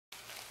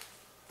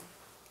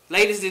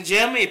Ladies and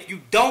gentlemen, if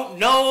you don't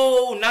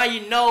know, now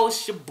you know.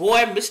 It's your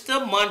boy, Mr.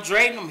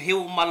 Mondre, and I'm here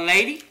with my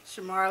lady,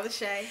 Shamar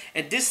Lachey.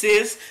 and this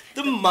is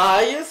the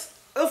Myers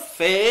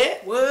Affair.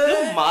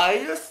 What? The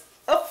Myers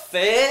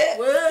Affair.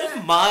 What?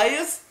 The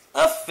Myers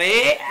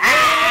Affair.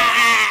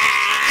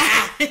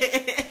 Ah!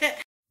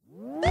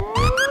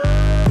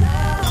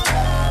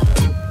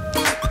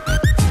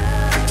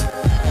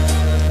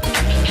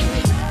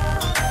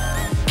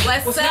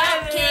 What's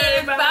up,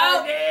 kid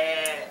folk?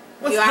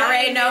 You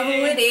already know who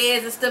it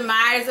is. It's the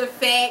Myers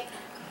Effect.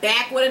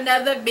 Back with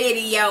another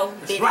video.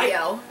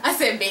 Right. I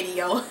said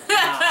video. Nah,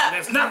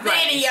 that's not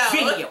right. It's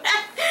video.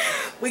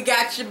 We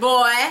got your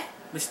boy.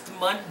 Mr.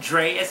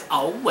 Mondre, as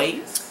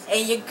always.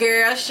 And your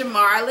girl,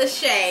 Shamar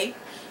Lachey.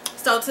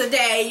 So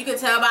today, you can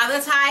tell by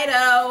the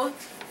title,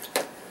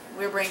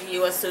 we're bringing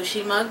you a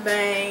sushi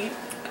mukbang.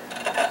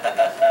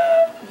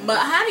 But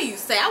how do you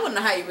say? I wouldn't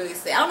know how you really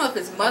say. I don't know if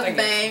it's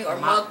mukbang or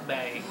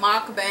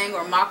mukbang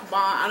or mukbang.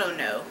 I don't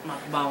know.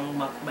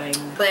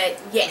 Mukbang. But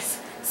yes.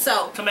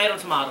 So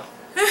Tomato.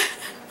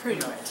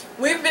 pretty much.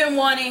 We've been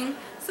wanting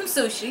some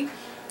sushi.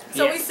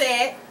 So we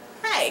said,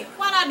 hey,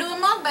 why not do a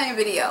mukbang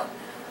video?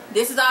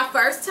 This is our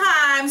first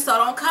time, so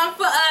don't come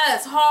for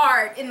us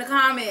hard in the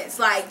comments.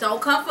 Like,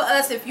 don't come for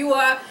us if you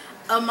are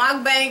a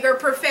mukbanger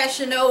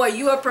professional or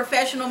you a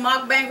professional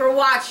mukbanger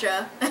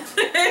watcher.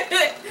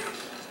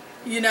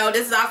 You know,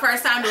 this is our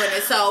first time doing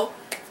it. So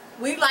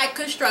we like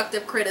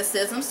constructive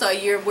criticism, so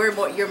you're more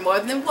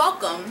than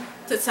welcome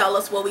to tell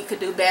us what we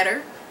could do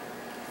better.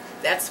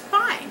 That's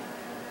fine.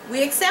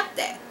 We accept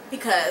that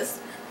because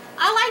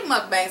I like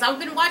mukbangs. I've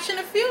been watching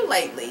a few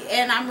lately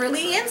and I'm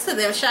really into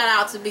them. Shout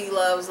out to B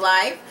Love's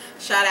Life.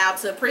 Shout out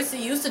to Prissy,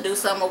 used to do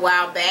some a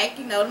while back.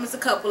 You know, there's a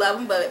couple of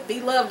them, but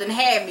B Love done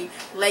had me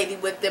lately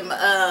with them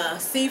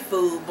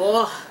seafood.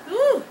 Boy,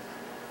 ooh,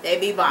 they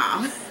be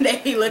bomb. They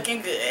be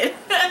looking good.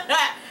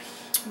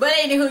 But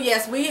anywho,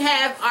 yes, we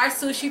have our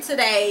sushi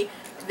today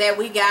that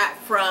we got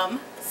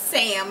from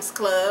Sam's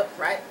Club,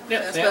 right?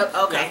 Yep, Sam's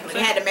Club? Okay, yep. we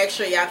had to make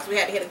sure, y'all, because we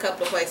had to hit a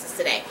couple of places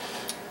today.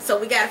 So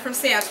we got it from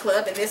Sam's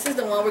Club, and this is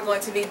the one we're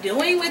going to be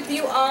doing with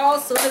you all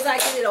as soon as I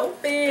get it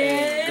open.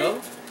 There you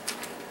go.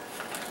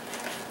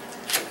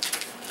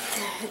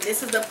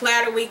 This is the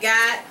platter we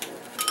got.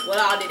 What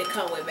all did it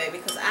come with, baby?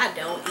 Because I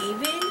don't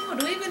even know.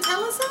 Do it even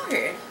tell us on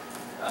here?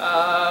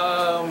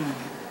 I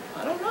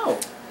don't know.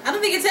 I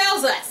don't think it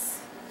tells us.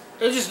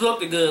 It just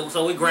looked good,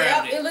 so we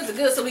grabbed it. It looked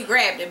good, so we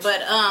grabbed it.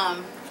 But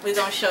we're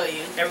gonna show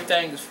you.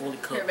 Everything is fully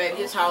cooked. Here, baby,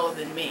 you're taller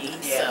than me,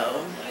 Yeah.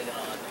 so My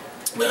God.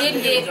 we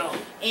didn't get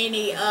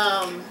any.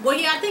 Well,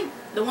 yeah, I think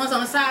the ones on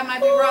the side might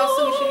be raw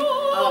sushi.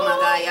 Oh my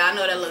God, yeah, I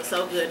know that looks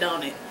so good,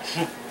 don't it?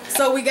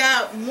 So we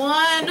got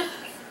one.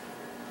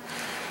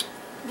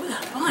 We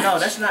got a bunch. No,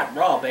 that's not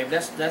raw, baby.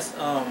 That's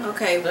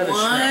okay. that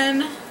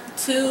is 1,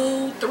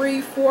 2,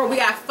 3, 4. We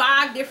got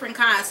 5 different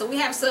kinds. So we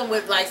have some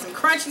with like some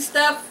crunchy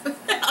stuff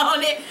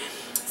on it,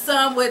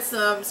 some with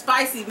some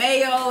spicy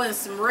mayo and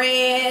some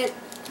red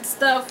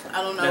stuff.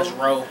 I don't know. That's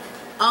raw.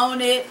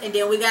 On it, and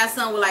then we got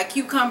some with like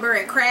cucumber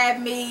and crab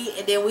meat,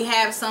 and then we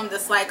have some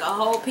that's like a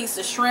whole piece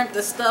of shrimp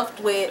that's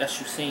stuffed with. That's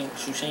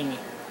sashimi.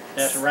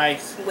 That's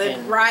rice. With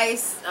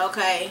rice,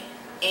 okay,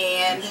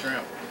 and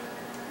shrimp.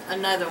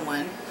 Another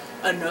one.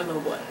 So,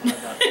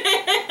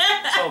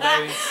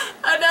 baby.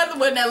 Another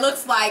one that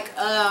looks like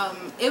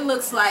it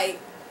looks like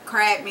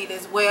crab meat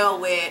as well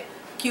with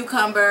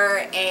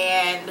cucumber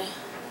and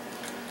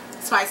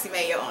spicy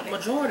mayo on it.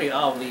 Majority of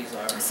all these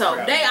are. So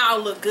crab. they all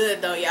look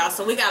good though, y'all.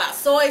 So we got our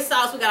soy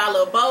sauce. We got our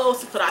little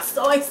bowls to put our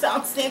soy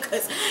sauce in.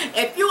 Because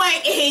if you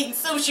ain't eating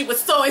sushi with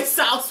soy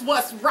sauce,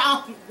 what's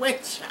wrong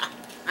with y'all?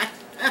 I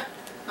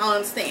don't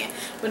understand.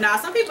 But now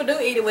some people do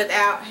eat it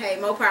without. Hey,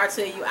 more power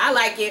to you. I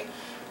like it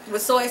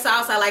with soy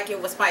sauce. I like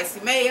it with spicy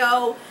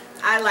mayo.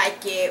 I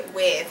like it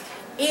with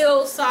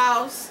eel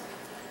sauce.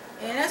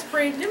 And that's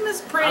pretty. Them is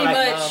pretty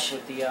much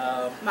with the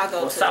my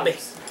go-to. wasabi.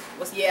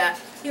 Yeah,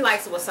 he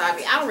likes the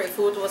wasabi. I don't really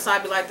fool with the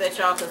wasabi like that,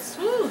 y'all, because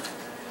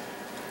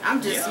I'm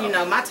just, you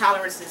know, my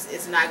tolerance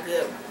is not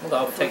good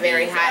for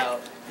very hot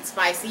and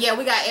spicy. Yeah,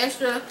 we got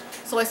extra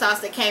soy sauce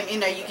that came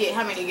in there. You get,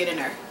 how many you get in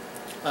there?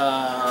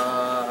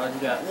 You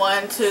got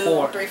 1,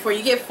 2, 3, 4.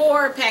 You get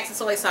 4 packs of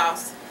soy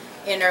sauce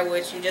in there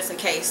with you, just in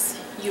case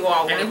you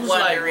all were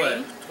wondering.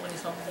 Like, what, 20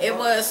 something? It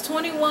was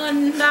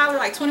 $21,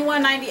 like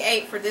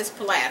 $21.98 for this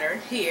platter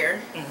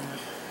here,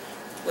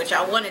 which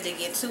I wanted to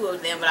get 2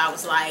 of them, but I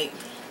was like,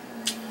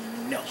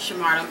 no,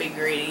 Shamar, don't be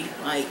greedy.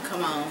 Like,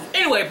 come on.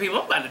 Anyway, people,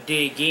 I'm about to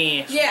dig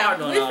in. Yeah,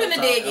 we finna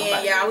dig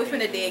in, y'all. We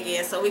finna dig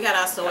in. So we got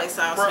our soy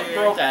sauce here.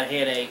 Bro got a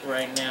headache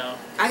right now.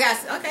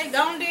 Okay,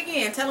 go and dig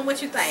in. Tell them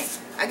what you think.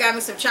 I got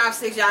me some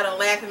chopsticks. Y'all don't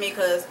laugh at me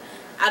because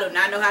I do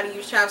not know how to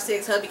use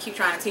chopsticks. Hubby keep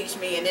trying to teach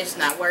me and it's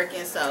not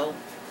working. So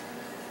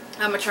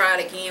I'm gonna try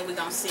it again. We're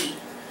gonna see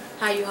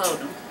how you hold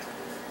them.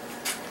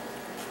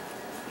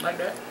 Like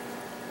that.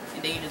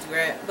 And then you just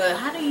grab. But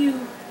how do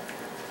you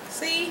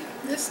see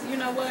this? You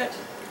know what?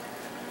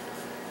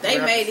 They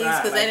made these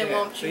because they didn't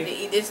want you to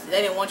eat this.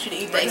 They didn't want you to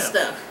eat their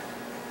stuff.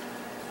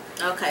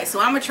 Okay, so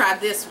I'm gonna try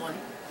this one.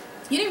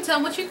 You didn't even tell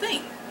them what you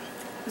think.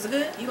 Was it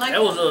good? You like it?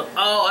 It was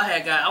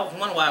I was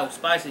wondering why it was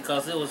spicy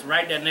because it was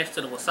right there next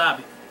to the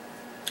wasabi,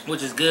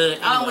 which is good.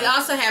 Anyway. Oh, we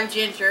also have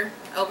ginger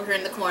over here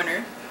in the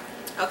corner.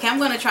 Okay, I'm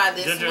gonna try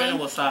this ginger one. and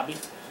wasabi.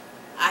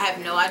 I have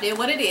no idea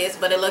what it is,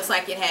 but it looks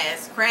like it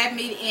has crab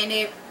meat in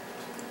it,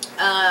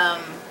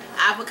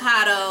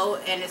 avocado,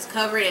 and it's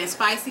covered in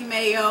spicy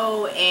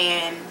mayo,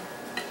 and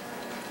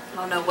I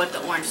don't know what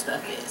the orange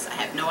stuff is. I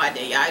have no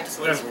idea, y'all. I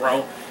just That's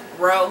roe.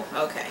 Roe?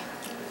 Okay.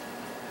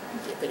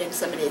 Dip it in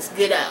some of this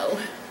good old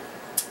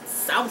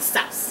sauce.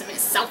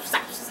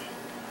 Sauce.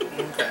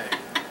 Okay.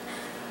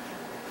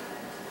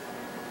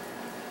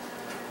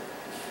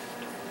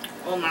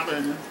 Oh my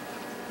goodness.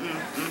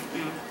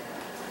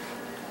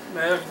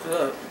 That's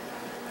good.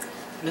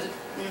 Is it?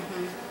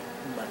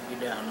 I'm about to get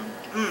down on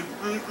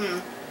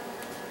it.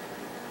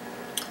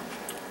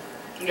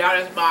 Y'all,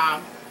 that's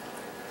bomb.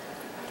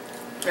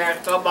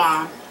 That's so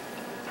bomb.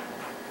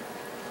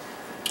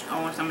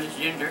 I want some of this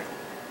ginger.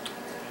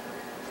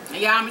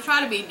 Yeah, I'm gonna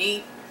try to be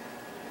deep.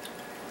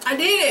 I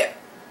did it.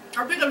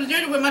 I picked up the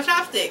ginger with my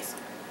chopsticks.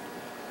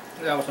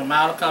 That was a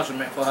mild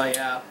accomplishment for her,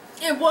 y'all.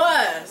 It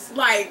was.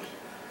 Like,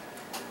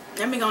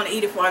 let me go and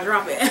eat it before I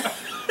drop it.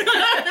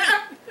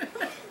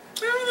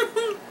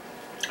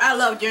 I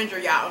love ginger,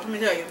 y'all. Let me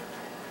tell you.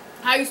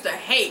 I used to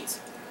hate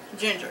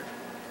ginger.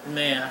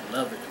 Man, I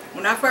love it.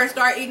 When I first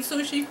started eating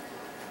sushi,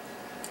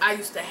 I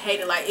used to hate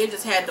it. Like, it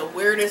just had the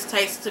weirdest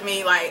taste to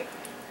me. Like,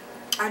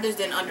 I just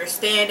didn't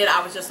understand it.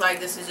 I was just like,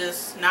 this is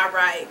just not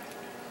right.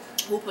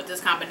 Who put this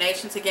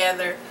combination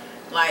together?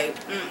 Like,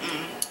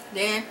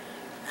 Then,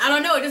 I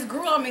don't know, it just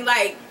grew on me.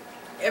 Like,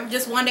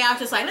 just one day I was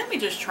just like, let me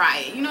just try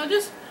it. You know,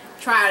 just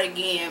try it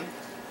again.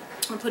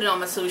 And put it on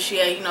my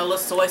sushi, you know, a little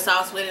soy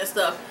sauce with it and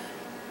stuff.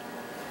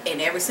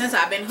 And ever since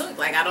I've been hooked.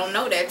 Like, I don't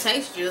know, that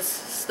taste just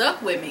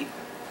stuck with me.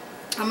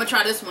 I'm gonna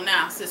try this one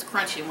now. It's this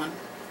crunchy one.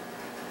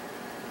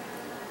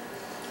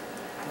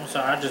 I'm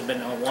sorry, I just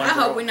been on one. I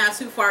hope we're not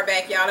too far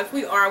back, y'all. If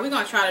we are, we're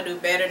gonna try to do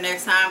better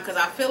next time because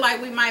I feel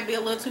like we might be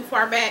a little too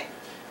far back.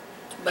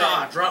 But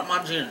I dropped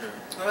my ginger.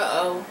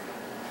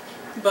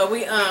 But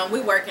we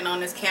working on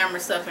this camera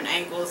stuff and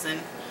angles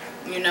and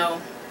you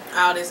know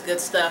all this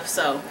good stuff.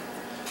 So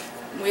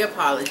we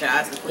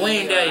apologize if we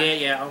ain't there yet,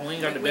 yeah. We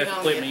ain't got the best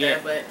equipment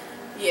yet. But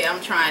yeah,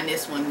 I'm trying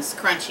this one. It's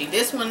crunchy.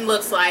 This one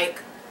looks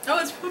like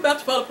it's about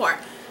to fall apart.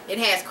 It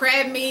has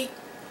crab meat,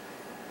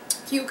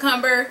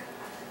 cucumber,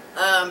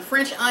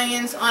 French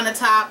onions on the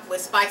top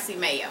with spicy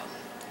mayo,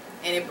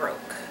 and it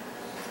broke.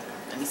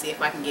 Let me see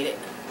if I can get it.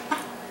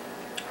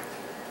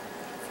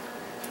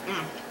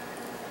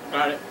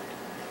 Got it.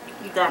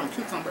 You got my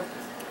cucumber.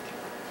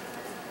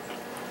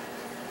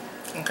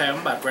 Okay, I'm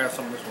about to grab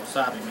some of this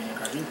wasabi, man,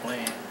 because you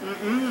playing.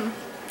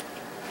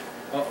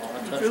 Uh-oh, I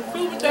touched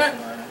one. With that.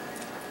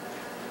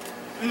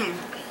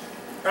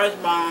 That's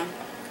bomb.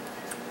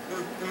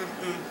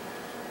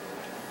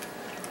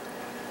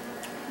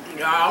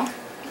 Y'all,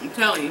 I'm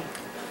telling you,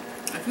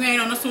 if you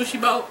ain't on the sushi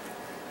boat,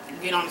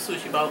 get on the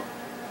sushi boat.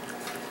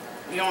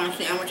 You don't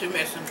understand what you're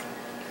missing.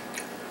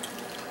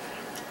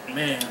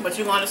 Man. But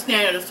you're going to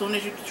understand it as soon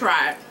as you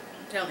try it.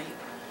 I'm telling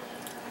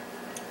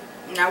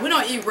you. Now, we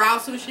don't eat raw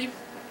sushi.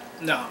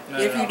 No,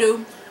 if you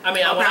do. I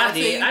mean,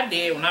 I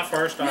did when I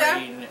first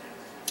started eating it.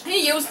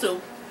 He used to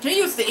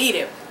eat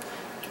it.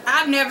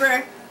 I've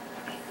never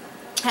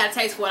had a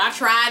taste for it. I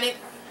tried it,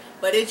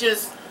 but it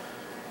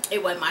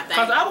wasn't my thing.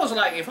 Because I was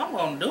like, if I'm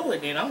going to do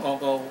it, then I'm going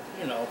to go,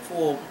 you know,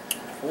 full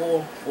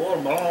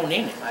blown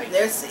in it. Like,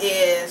 this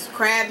is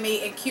crab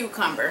meat and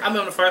cucumber. I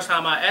remember the first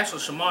time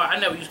Shamar, I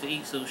never used to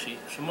eat sushi.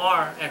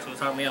 Shamar actually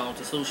turned me on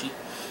to sushi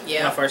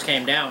when I first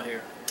came down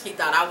here. He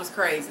thought I was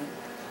crazy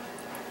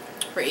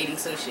for eating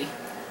sushi.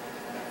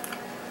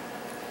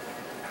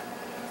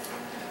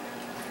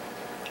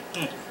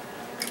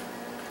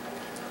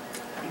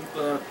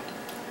 Good.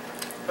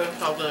 It's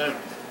so good.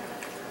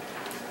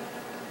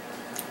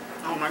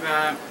 Oh my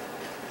god.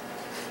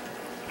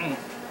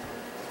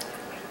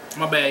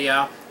 My bad,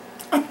 y'all.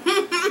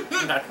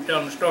 I got to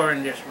tell the story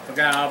and just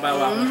forgot all about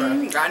what I was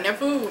trying. Got in that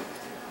food.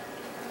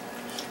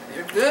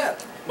 It's good.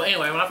 But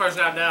anyway, when I first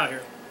got down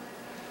here,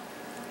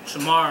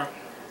 Shamar,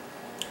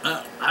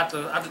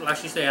 like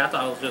she said, I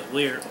thought it was just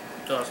weird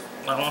because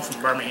I'm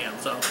from Birmingham,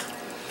 so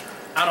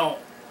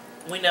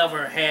we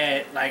never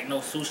had like no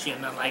sushi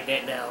and nothing like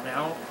that down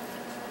now.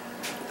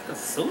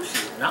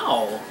 Sushi?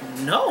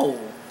 No.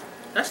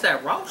 That's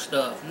that raw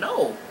stuff.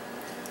 No.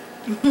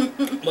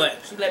 But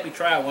she let me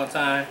try it one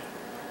time,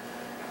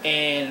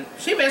 and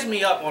she messed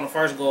me up on the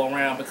first go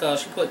around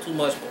because she put too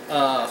much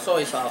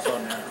soy sauce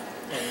on there.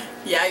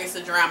 Yeah, I used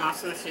to drown my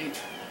sushi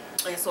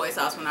in soy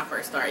sauce when I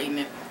first started eating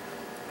it.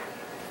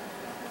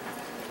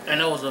 And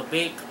it was a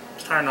big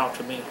turn off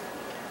to me.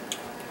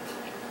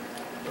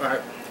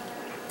 Right.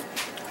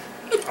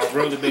 A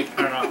really big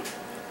turn off.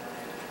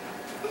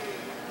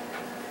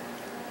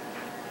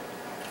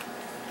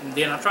 And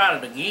then I tried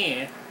it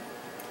again.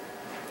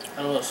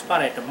 A little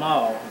spot at the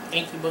mall.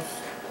 Incubus.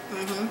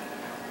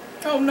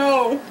 Oh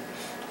no.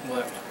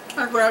 What?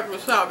 I grabbed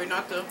wasabi,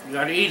 not the You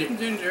gotta eat it.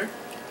 ginger.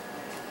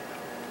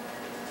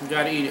 You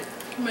gotta eat it.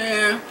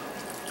 Man.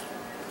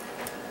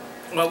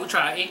 Well, we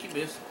tried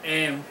Incubus,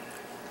 and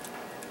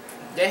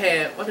they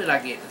had, what did I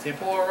get? The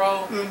tempura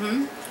roll?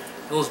 Mm-hmm.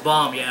 It was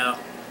bomb, y'all.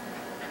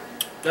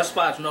 That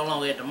spot's no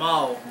longer at the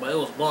mall, but it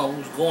was bomb.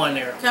 We was going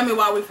there. Tell me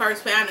why we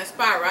first found that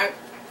spot, right?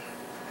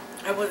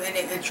 It was,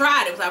 and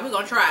tried it. It was like, we're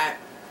going to try it.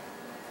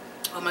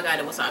 Oh my God,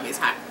 the wasabi is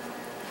hot.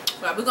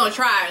 But we're going to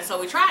try it, so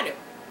we tried it.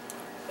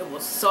 It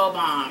was so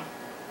bomb.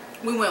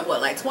 We went,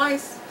 what, like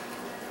twice?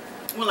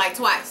 Went like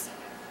twice.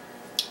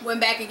 Went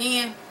back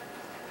again.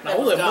 No,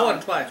 we went more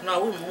than twice.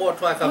 No, we went more than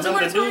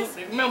twice.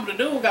 Remember the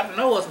dude got to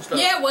know us and stuff.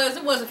 Yeah, it was.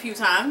 It was a few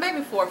times.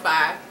 Maybe 4 or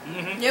 5.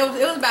 Mm-hmm. Yeah,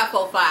 it was about 4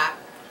 or 5.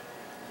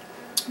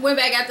 Went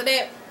back after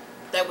that.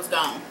 That was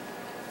gone.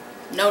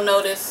 No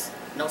notice.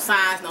 No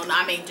signs. No,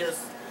 I mean,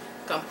 just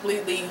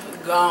completely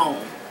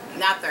gone.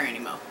 Not there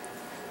anymore.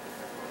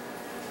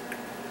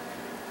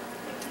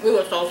 We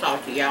were so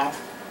salty, y'all.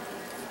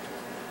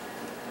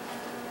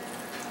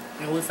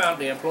 And we found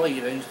the employee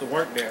that used to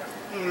work there.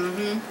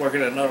 Mm-hmm.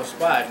 Working at another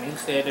spot, and he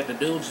said that the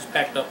dude just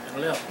packed up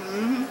and left.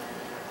 Mm-hmm.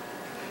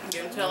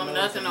 Didn't tell him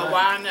nothing or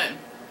why, nothing.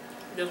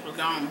 Just was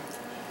gone.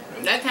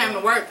 That came to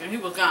work and he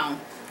was gone.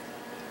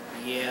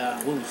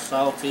 Yeah, we was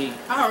salty.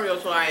 I don't real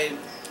sorry.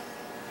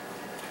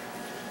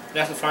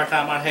 That's the first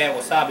time I had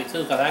wasabi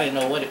too, because I didn't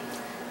know what it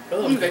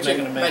was.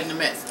 Making a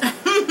mess.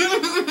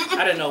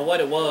 I didn't know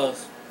what it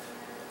was.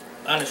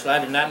 Honestly, I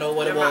did not know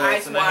what it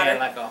was, and I had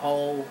like a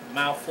whole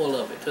mouthful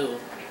of it too.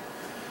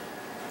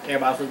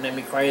 Everybody was looking at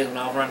me crazy when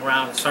I was running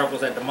around in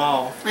circles at the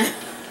mall.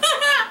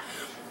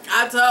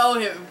 I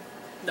told him,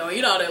 don't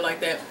eat all that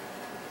like that.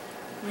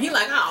 He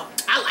like, oh,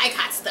 I like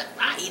hot stuff.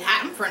 I eat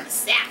hot. I'm from the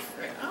South.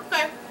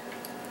 Okay.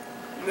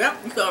 Yep,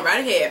 you go right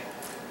ahead.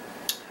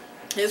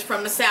 His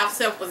from the South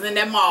self was in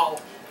that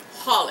mall,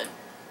 hauling,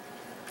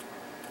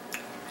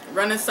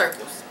 running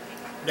circles.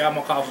 Yeah, I'm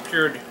gonna call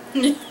security.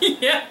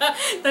 Yeah,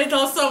 they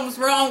thought something was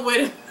wrong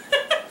with him.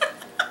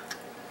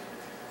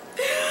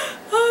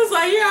 I was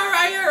like,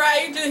 you're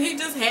right. He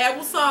just had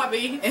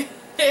wasabi.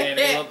 And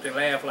they looked and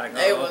laughed like, oh,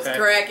 they was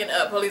cracking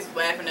up. Police was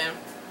laughing at him.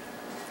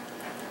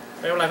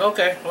 They were like,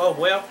 okay, oh,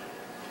 well,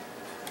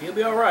 he'll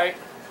be alright.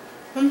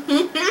 This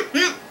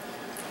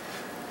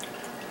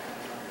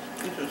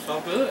is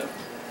so good.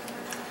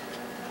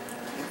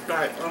 It's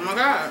like, oh my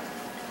God.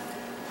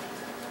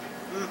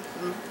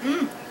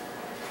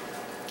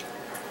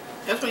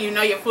 That's when you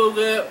know your food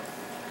good.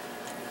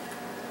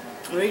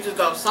 When you just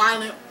go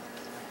silent.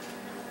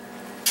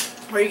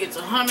 Or you get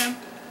to humming.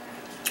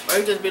 Or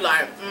you just be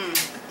like,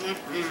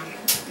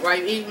 while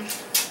you eating.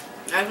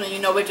 That's when you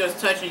know it's just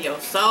touching your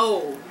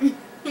soul.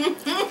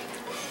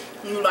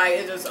 You like,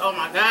 it's just, oh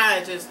my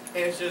God,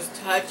 it's just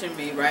touching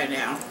me right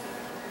now.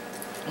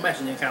 I'm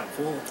actually getting kind of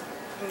full.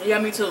 Yeah,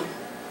 me too.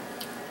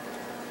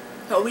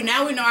 So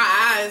now we know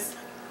our eyes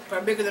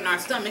are bigger than our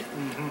stomach.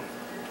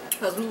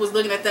 Because we was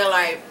looking at that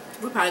like,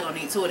 we're probably going to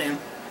need 2 of them.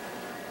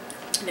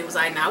 And it was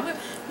like, nah,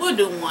 we'll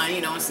do 1,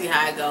 you know, and see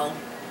how it go.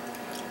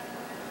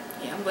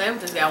 Yeah, I'm glad we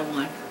just got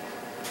 1.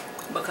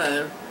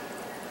 Because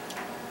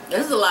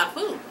this is a lot of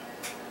food.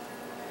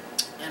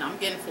 And I'm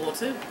getting full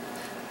too.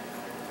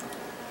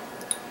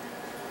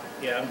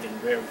 Yeah, I'm getting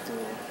very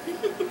full.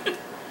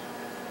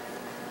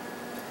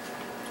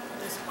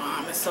 This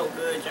bomb is so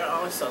good,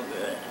 y'all. It's so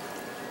good.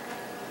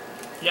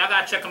 Y'all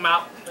gotta check them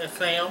out at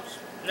Sam's.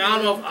 Now, I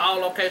don't know if all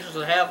locations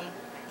will have them.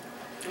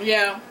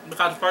 Yeah.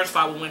 Because the first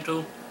spot we went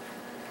to,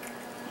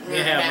 we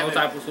didn't have no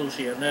type of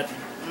sushi or nothing.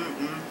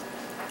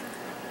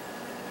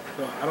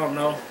 So, I don't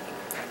know.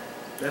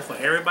 That's for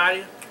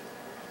everybody?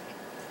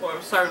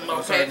 Or certain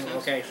locations. Certain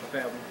locations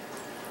have them.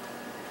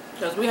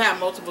 Because we have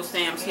multiple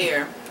Sam's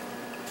here.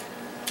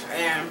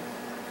 And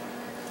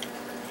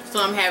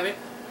some have it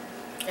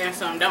and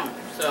some don't.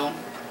 So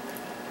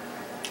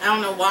I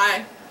don't know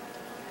why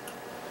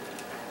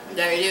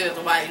that it is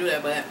or why you do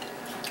that, but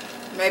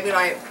maybe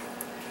like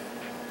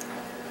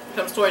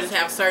some stores just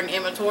have certain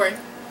inventory.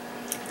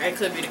 That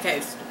could be the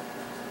case.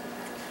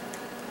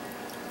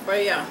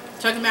 But yeah,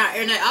 check them out.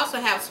 And they also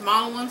have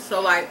smaller ones.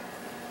 So like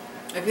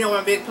if you don't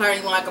want a big platter,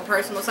 you want like a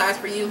personal size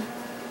for you.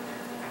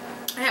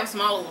 I have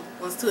smaller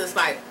ones too. It's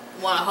like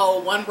a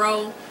whole 1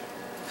 roll.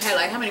 I had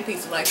like how many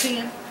pieces? Like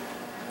 10?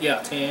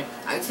 Yeah, 10.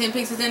 Like 10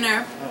 pieces in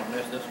there. Oh,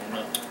 mess this one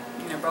up.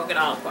 And then broke it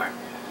all apart.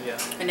 Yeah.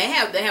 And they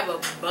have a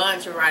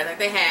bunch of varieties. Like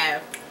they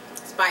have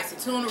spicy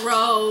tuna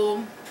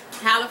roll,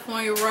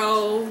 California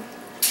roll,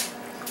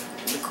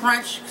 the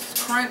crunch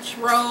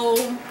roll.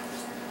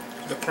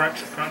 The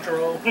crunch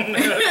roll.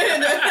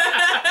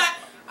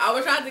 I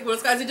was trying to think what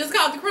it's called. Is it just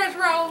called the crunch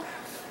roll?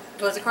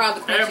 Or is it called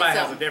the crunch? Everybody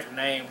has a different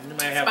name. You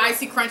may have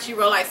spicy crunchy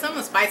roll. Like some of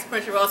the spicy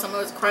crunchy roll, some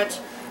of it's crunch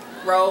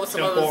roll,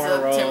 some of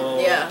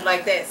it's yeah,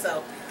 like that.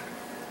 So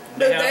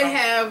they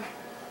have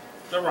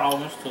the raw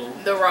ones too.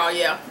 The raw,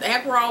 yeah. They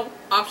have raw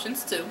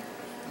options too.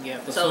 Yeah,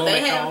 so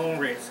they have your own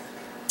risk.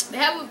 They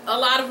have a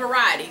lot of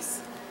varieties.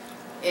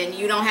 And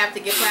you don't have to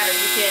get platters.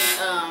 You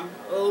can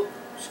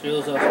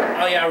excuse us.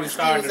 Oh yeah, we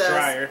started the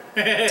dryer.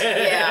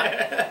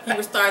 Yeah. He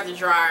restarted the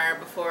dryer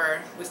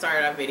before we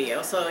started our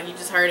video. So you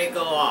just heard it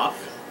go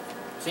off.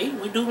 See,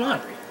 we do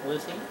laundry. We'll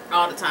see.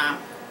 All the time.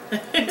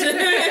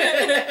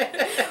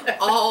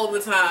 All all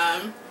the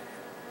time.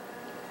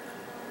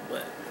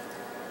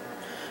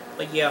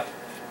 But yeah,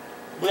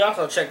 we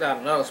also checked out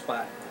another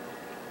spot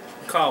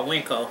called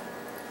Winko,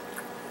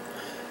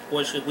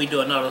 which if we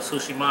do another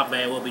Sushi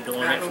Mukbang, we'll be doing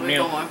that from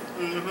there.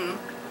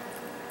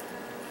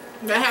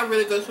 They have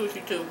really good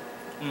sushi too.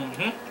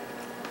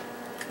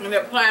 And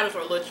their platters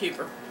are a little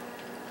cheaper.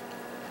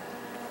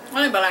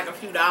 Only by like a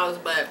few dollars,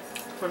 but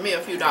for me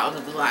a few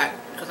dollars is a lot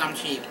because I'm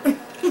cheap.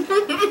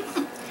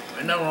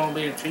 Ain't nothing wrong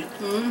being cheap.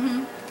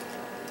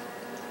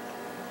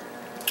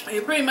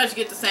 You pretty much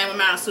get the same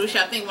amount of sushi.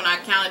 I think when I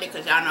counted it,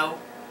 because y'all know,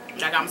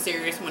 like I'm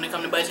serious when it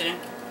comes to budgeting.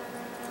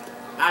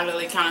 I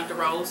literally counted the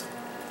rolls.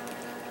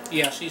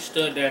 Yeah, she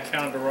stood there and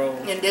counted the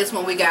rolls. And this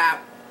one we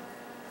got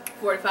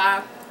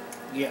 45.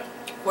 Yeah.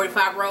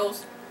 45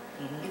 rolls.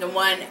 The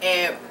one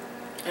at,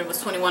 it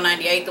was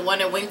 $21.98. The one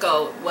at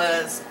Winko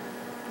was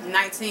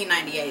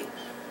 $19.98.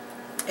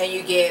 And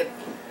you get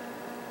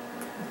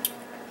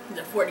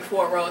the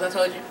 44 rolls I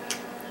told you.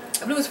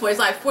 I believe it's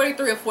like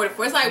 43 or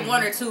 44. It's like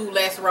one or two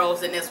less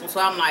rolls than this one.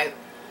 So I'm like,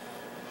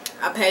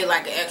 I paid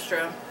like an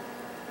extra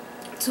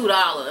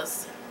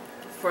 $2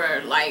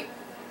 for like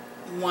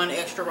one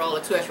extra roll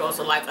or two extra rolls.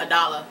 So like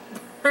 $1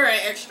 per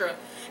extra.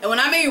 And when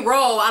I mean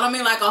roll, I don't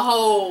mean like a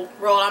whole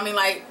roll. I mean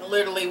like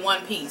literally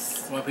one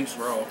piece. One piece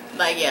roll.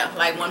 Like yeah,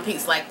 like one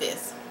piece like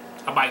this.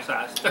 A bite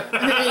size.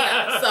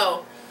 Yeah.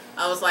 So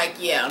I was like,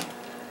 yeah,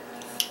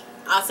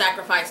 I'll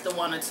sacrifice the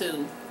one or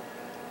two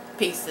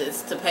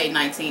pieces to pay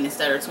 19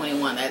 instead of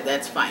 21.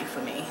 That's fine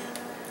for me.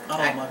 Oh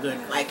my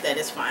goodness. Like that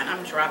is fine.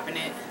 I'm dropping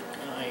it.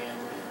 I am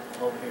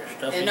over here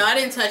stuffing. And no, I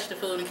didn't touch the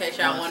food in case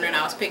y'all wondering.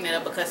 I was picking it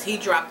up because he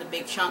dropped a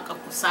big chunk of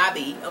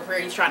wasabi over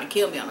here. He's trying to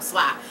kill me on the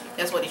sly.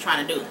 That's what he's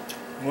trying to do.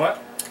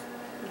 What?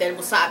 That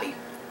wasabi.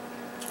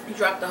 He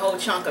dropped a whole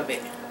chunk of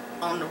it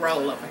on the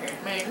roll over here.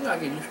 Man, you gotta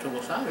get used to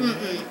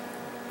wasabi.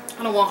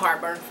 I don't want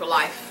heartburn for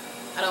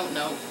life. I don't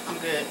know. I'm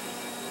good.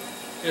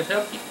 It's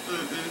healthy.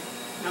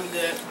 I'm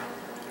good.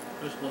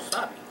 It's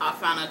wasabi. I'll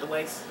find other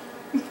ways.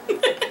 It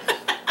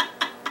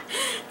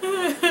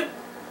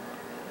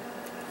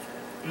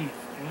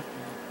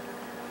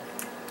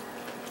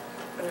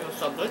was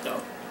so good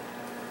though.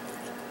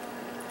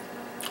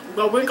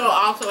 But Winko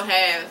also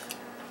has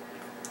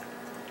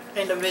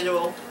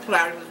individual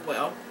platters as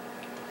well.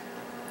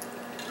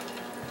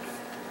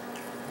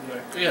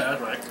 Yeah,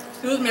 that's right.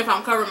 Excuse me if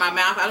I'm covering my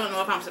mouth. I don't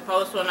know if I'm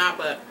supposed to or not,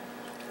 but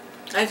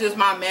that's just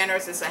my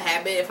manners. It's a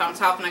habit. If I'm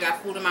talking, I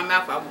got food in my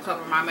mouth, I will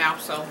cover my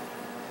mouth. So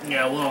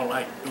yeah, we don't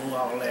like to do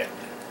all that.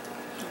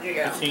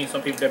 yeah. I've seen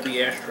some people that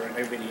be extra in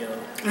their videos.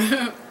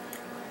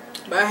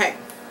 But hey,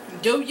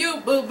 do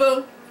you, boo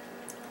boo?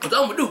 Cause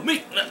I'ma do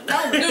me.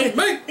 I'ma do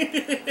me.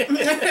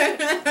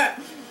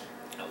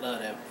 I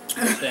love that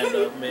stand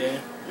up,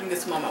 man. Let me get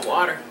some of my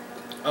water.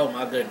 Oh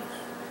my goodness.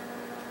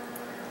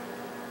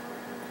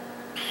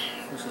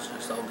 This is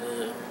just so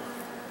good.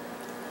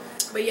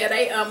 But yeah,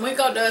 they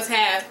Winko does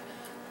have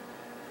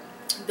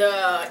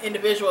the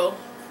individual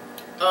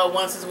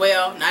ones as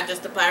well, not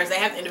just the platters. They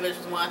have the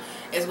individuals one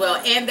as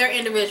well, and their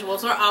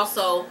individuals are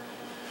also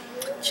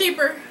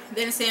cheaper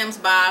than Sam's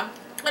by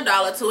 $1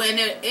 or $2, and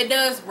it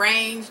does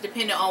range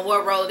depending on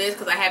what roll it is,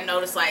 because I have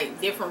noticed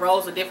like different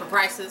rolls with different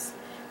prices.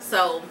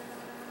 So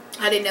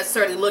I didn't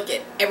necessarily look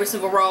at every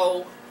single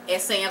roll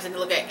at Sam's and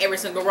look at every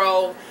single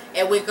roll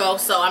at Winko.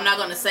 So I'm not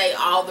going to say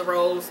all the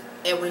rolls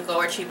at Winko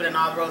are cheaper than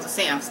all the rolls at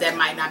Sam's. That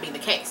might not be the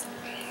case,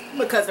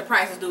 because the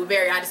prices do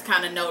vary. I just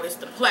kind of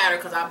noticed the platter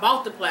because I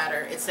bought the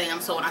platter at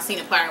Sam's. So when I seen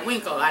the platter at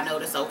Winko, I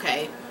noticed,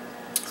 okay,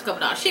 it's a couple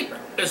dollars cheaper.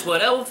 It's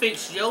whatever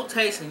fits your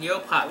taste and your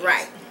pockets.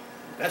 Right.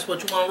 That's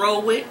what you want to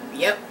roll with?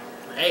 Yep.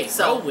 Hey,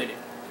 So, roll with it.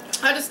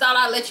 I just thought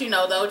I'd let you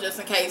know though, just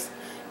in case,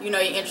 you know,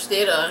 you're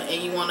interested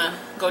and you want to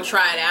go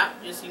try it out.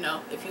 Just, you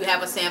know, if you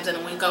have a Sam's and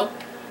a Winko,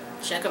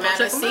 check them out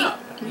and see,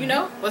 you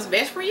know, what's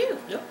best for you.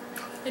 Yep.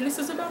 And this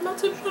is about my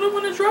tips. I don't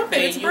want to drop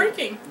it. It's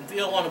breaking. If you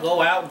don't want to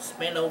go out and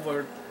spend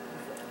over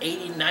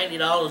 $80,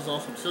 $90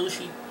 on some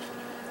sushi,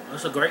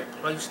 that's a great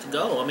place to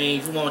go. I mean,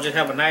 if you want to just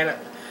have a night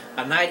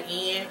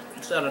in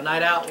instead of a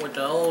night out with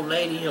the old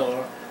lady,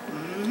 or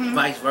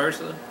vice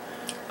versa.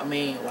 I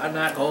mean, why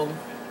not go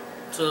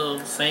to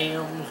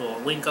Sam's or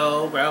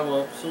Winko, grab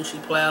a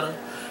sushi platter,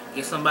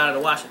 get somebody to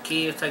watch the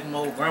kids, take them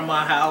over to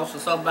grandma's house or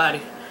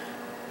somebody's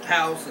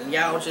house, and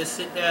y'all just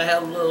sit there and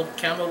have a little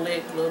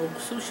candlelit little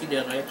sushi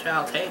dinner at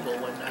y'all table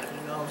and whatnot,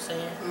 you know what I'm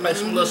saying? Play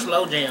some little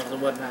slow jams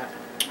and whatnot.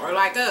 Or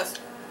like us,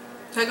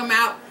 take them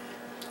out,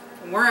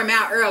 wear them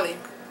out early,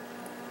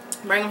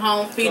 bring them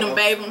home, feed them,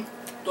 bathe them,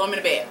 throw them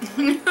in the bed.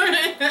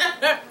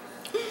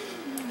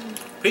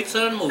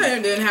 Pizza and movie.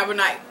 And then have a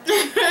night.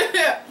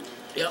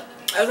 Yep.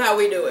 That's how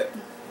we do it.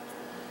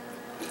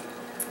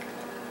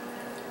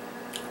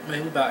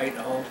 Man, we about ate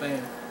the whole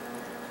thing.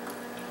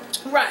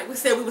 Right, we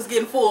said we was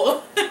getting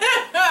full.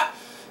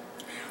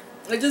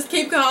 They just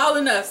keep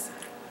calling us.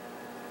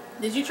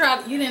 Did you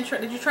try? You didn't try?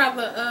 Did you try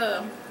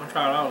the? I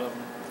tried all of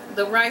them.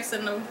 The rice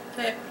and the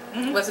pep.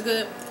 Was it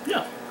good?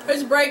 Yeah.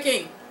 It's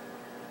breaking.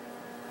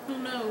 Oh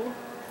no!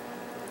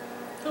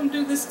 Don't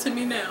do this to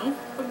me now.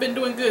 I've been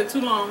doing good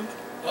too long.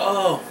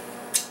 Oh.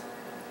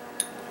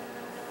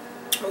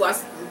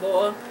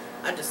 Boy,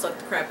 I just sucked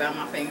the crap out of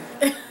my finger.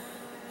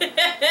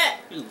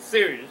 You was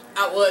serious?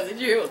 I was. Did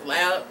you hear it was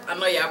loud? I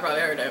know y'all probably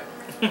heard that.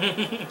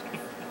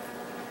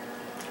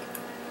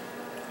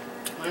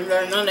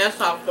 None of that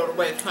sauce go to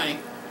waste, honey.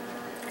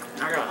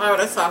 I got all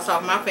that sauce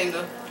off my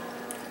finger.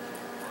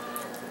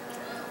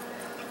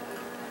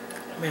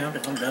 Man, I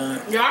think I'm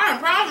done. Y'all, I'm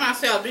proud of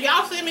myself. Do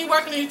y'all see me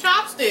working these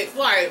chopsticks?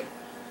 Like,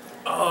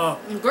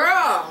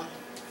 girl,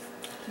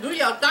 do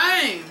your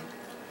thing.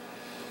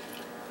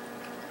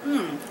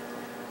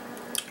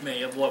 Man,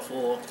 your boy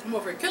full. I'm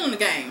over here killing the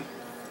game.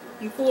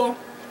 You fool?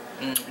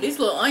 These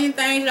little onion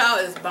things, y'all,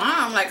 is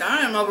bomb. Like,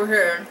 I am over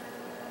here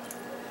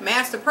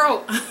Master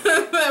Pro.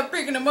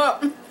 Picking them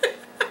up.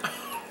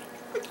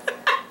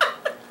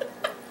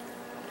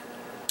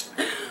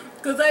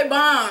 Because they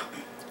bomb.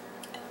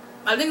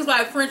 I think it's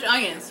like French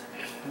onions.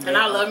 And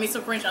I love me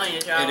some French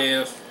onions, y'all. It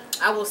is.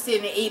 I will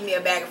sit and eat me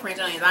a bag of French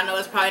onions. I know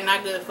it's probably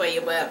not good for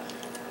you, but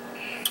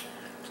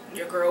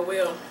your girl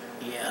will.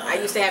 Yeah. I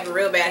used to have it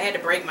real bad. I had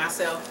to break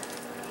myself.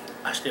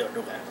 I still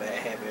do got a bad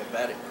habit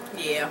about it.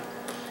 Yeah.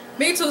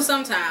 Me too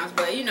sometimes,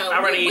 but you know,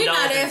 we're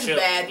not as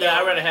bad. Yeah,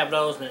 I'd rather have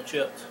those than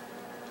chips.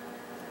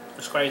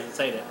 It's crazy to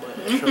say that, but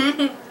it's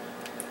true.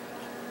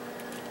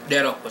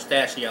 That or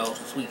pistachios,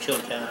 sweet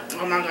chili kind.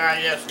 Oh my God,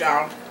 yes,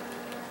 y'all.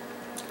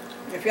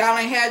 If y'all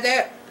ain't had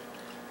that,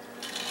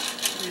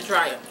 you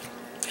try it.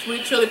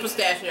 Sweet chili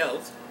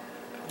pistachios.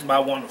 By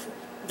wonderful.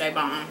 They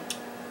bomb.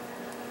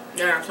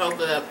 They're so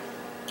good.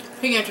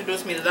 He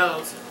introduced me to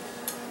those.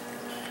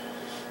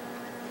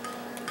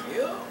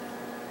 Yeah.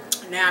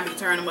 Now I be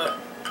turning them up.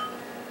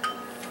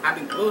 I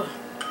be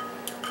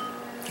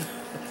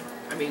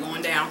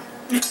going down.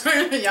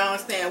 Y'all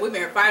understand? We've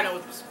been fighting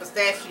with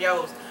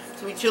pistachios,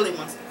 sweet chili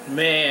ones.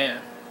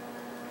 Man.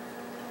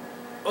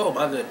 Oh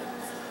my goodness.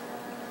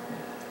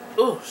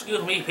 Oh,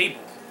 excuse me,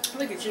 people.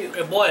 Look at you.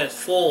 Your boy is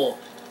full.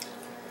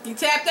 You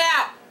tapped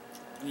out.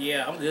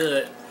 Yeah, I'm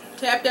good.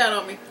 Tapped out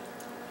on me.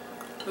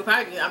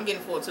 I'm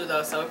getting full too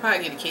though, so we'll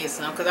probably get the kids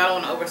some because I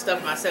don't want to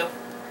overstuff myself.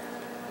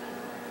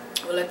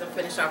 We'll let them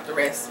finish off the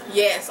rest.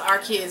 Yes, our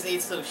kids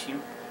eat sushi.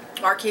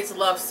 Our kids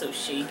love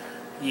sushi.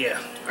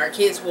 Yeah. Our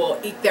kids will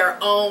eat their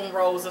own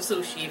rolls of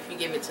sushi if you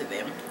give it to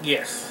them.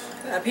 Yes.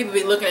 People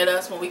be looking at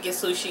us when we get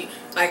sushi.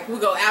 Like, we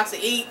go out to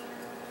eat.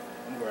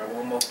 Grab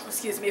one more.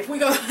 Excuse me. If we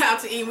go out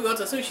to eat, we go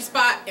to a sushi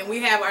spot, and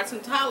we have our 2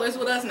 toddlers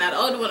with us. Now, the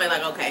older one, they're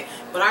like, okay.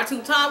 But our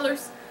 2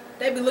 toddlers,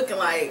 they be looking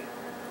like,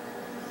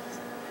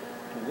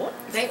 what?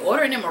 They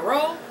ordering them a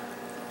roll,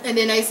 and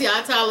then they see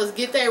our toddlers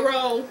get their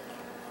roll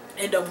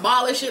and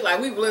demolish it. Like,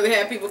 we literally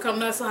had people come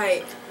to us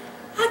like,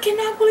 I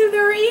cannot believe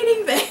they're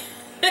eating that.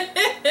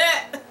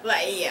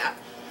 Like, yeah,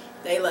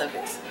 they love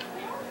it.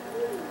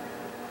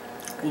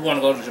 We want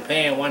to go to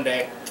Japan one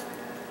day.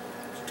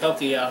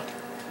 Tokyo.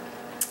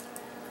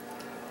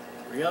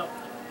 Yep.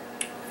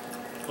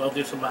 Go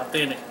get some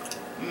authentic.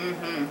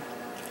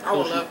 I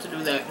would love to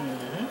do that.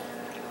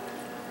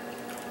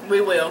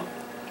 We will.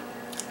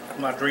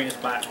 My dream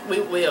spot.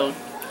 We will.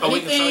 Oh,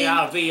 we can show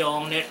y'all a video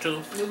on that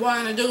too. You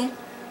want to do?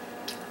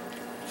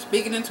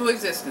 Speak it into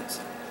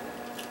existence.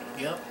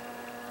 Yep.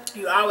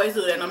 You always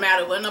do that, no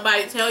matter what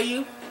nobody tell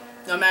you,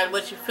 no matter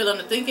what you're feeling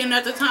or thinking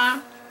at the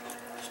time.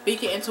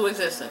 Speak it into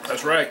existence.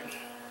 That's right.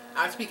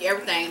 I speak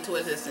everything into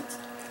existence.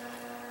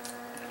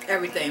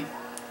 Everything.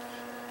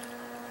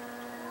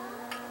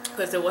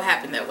 Because it will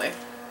happen that way.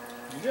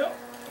 Yep.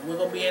 We're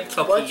going to be in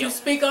Tokyo. What you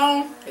speak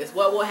on is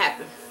what will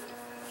happen.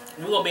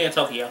 We're going to be in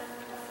Tokyo.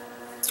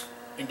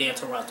 And then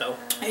Toronto.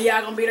 And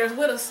y'all going to be there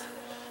with us.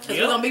 Because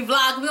we're going to be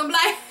vlogging. We're going to be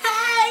like,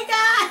 hey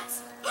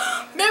guys.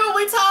 Remember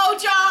we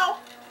told y'all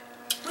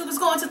we was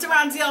going to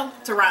Toronto.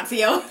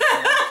 Why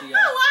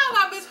am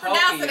I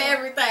mispronouncing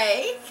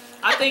everything?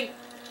 I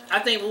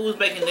think we was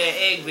making that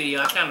egg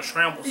video. I kind of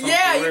scrambled something.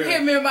 Yeah, you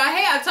hit me in my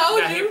head. I told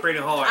you. Got hit pretty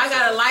hard. I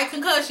got a light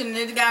concussion and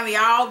it got me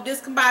all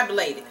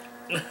discombobulated.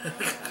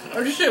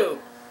 Or the shoot.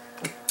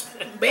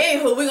 But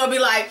anywho, we're going to be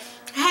like,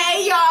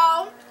 hey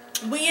y'all,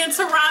 we in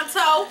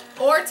Toronto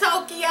or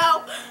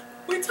Tokyo.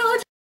 We told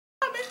you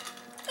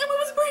and we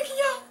was bringing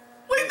y'all.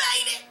 We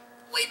made it.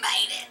 We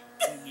made it.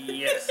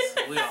 Yes,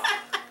 we are.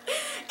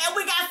 And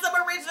we got some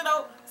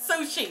original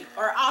sushi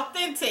or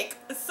authentic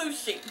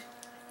sushi.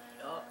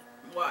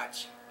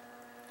 Watch.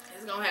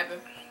 It's gonna happen.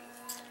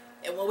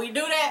 And when we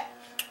do that,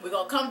 we're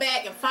gonna come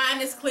back and find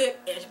this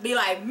clip and be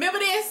like, remember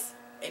this?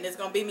 And it's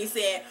gonna be me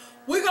saying,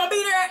 we're gonna be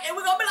there and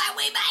we're gonna be like,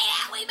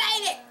 we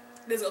made it.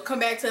 This gonna come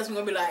back to us and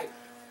we're gonna be like,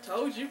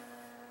 told you.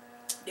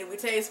 Did we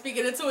tell you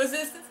speaking into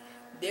existence?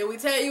 Did we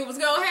tell you it was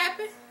gonna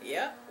happen?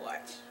 Yeah,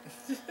 watch.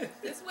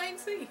 Just wait and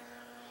see.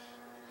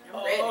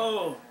 I'm ready.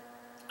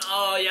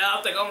 Oh yeah,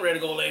 I think I'm ready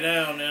to go lay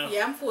down now.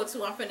 Yeah, I'm full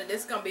too.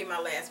 This is gonna be my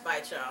last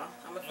bite, y'all.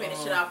 I'm gonna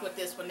finish it off with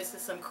this one. This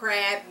is some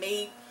crab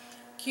meat,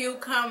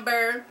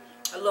 cucumber,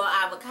 a little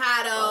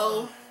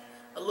avocado,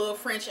 a little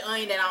French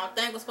onion that I don't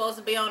think was supposed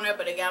to be on there,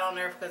 but it got on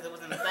there because it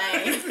was in the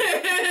thing.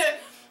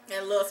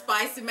 And a little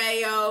spicy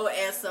mayo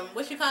and some,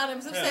 what you call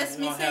them, some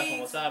sesame seeds. Have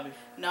some wasabi.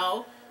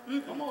 No.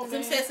 Come on,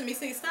 some man. sesame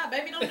seeds. Stop,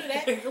 baby, don't do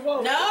that. Come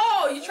on.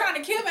 No, you're trying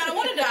to kill me. I don't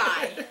want to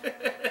die.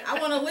 I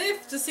want to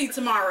live to see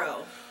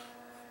tomorrow.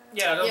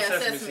 Yeah, those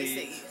sesame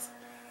seeds.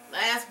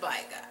 Last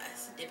bite,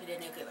 guys. Dip it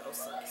in there, good old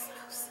soy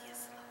sauce.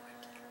 Yes,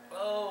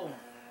 Lord. Oh.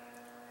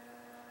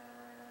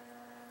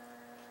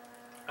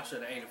 I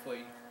should have ate it for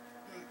you.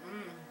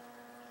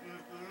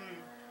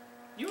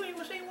 You ain't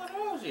even seen one of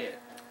those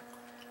yet.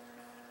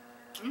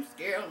 I'm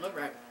scared. Don't look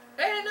right.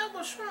 That ain't nothing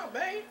but shrimp,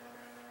 babe.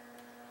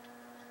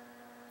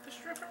 It's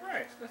shrimp and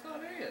rice. That's all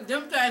it is.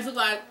 Them things look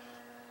like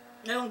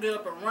they don't get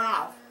up and run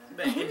off.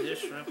 But it's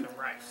just shrimp and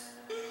rice.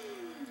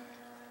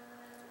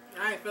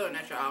 I ain't feeling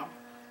that, y'all.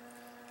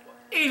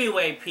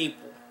 Anyway,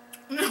 people.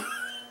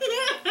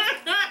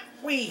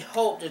 We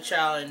hope that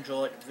y'all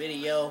enjoyed the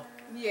video.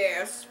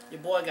 Yes.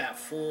 Your boy got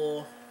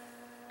full.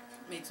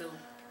 Me too.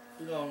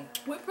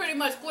 We pretty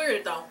much cleared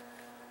it though.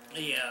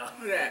 Yeah.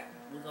 Look at that.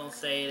 We're gonna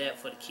save that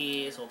for the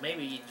kids, or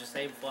maybe you just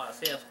save it for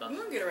ourselves. We're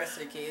gonna get the rest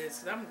of the kids,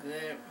 cause I'm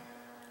good.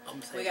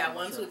 We got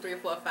 1, 2, 3,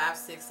 4, 5,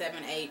 6,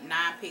 7, 8,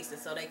 9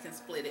 pieces, so they can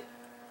split it.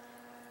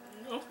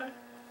 Okay.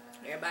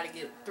 Everybody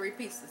get 3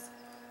 pieces.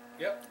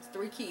 Yep. It's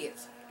 3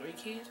 kids. 3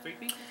 kids, 3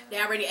 pieces.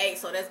 They already ate,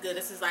 so that's good.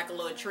 This is like a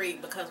little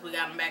treat because we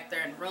got them back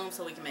there in the room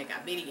so we can make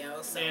our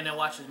videos. So. And they're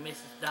watching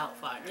Mrs.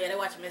 Doubtfire. Yeah, they're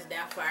watching Miss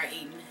Doubtfire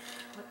eating.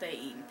 What they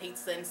eating?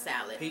 Pizza and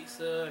salad.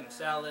 Pizza and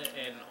salad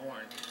and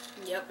oranges.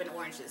 Yep, and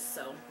oranges.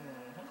 So,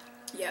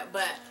 yeah,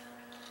 but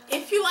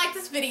if you like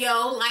this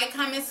video, like,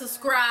 comment,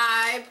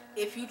 subscribe.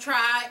 If you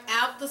try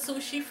out the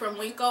sushi from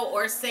Winko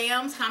or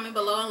Sam's, comment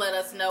below and let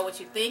us know what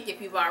you think.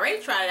 If you've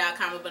already tried it out,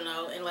 comment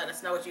below and let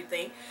us know what you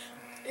think.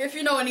 If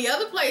you know any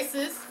other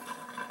places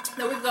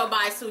that we can go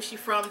buy sushi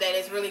from that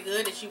is really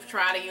good, that you've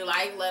tried and you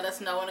like, let us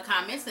know in the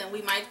comments and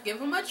we might give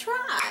them a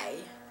try.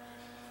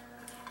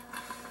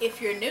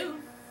 If you're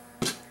new,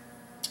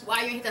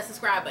 why you hit that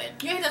subscribe button?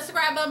 You hit that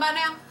subscribe button by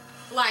now?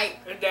 Like,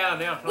 it's down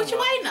there somewhere. What you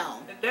waiting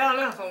on? It's down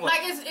there somewhere.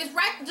 Like, it's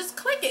right, just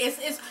click it.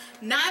 It's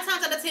 9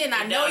 times out of 10.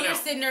 I know you're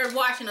sitting there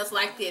watching us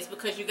like this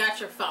because you got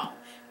your phone.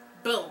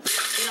 Boom.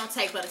 It don't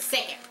take but a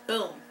second.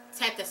 Boom.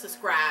 Tap the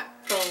subscribe.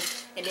 Boom.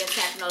 And then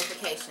tap the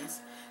notifications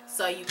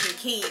so you can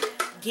keep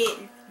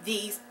getting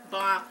these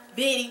bomb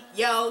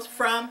videos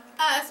from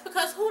us,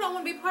 because who don't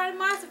want to be part of the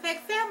Mars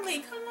Effect family?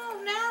 Come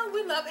on now.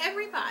 We love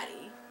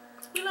everybody.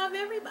 We love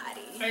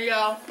everybody. Hey,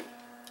 y'all.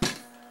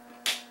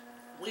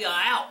 We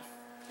are out.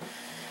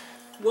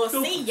 We'll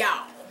see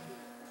y'all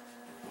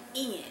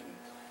in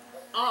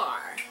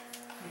our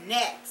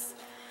next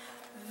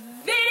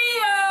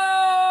video.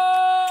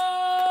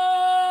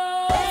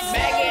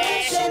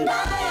 Celebration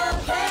by our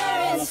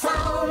parents'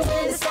 home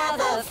in the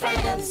south of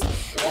France.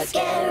 Let's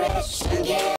get rich and get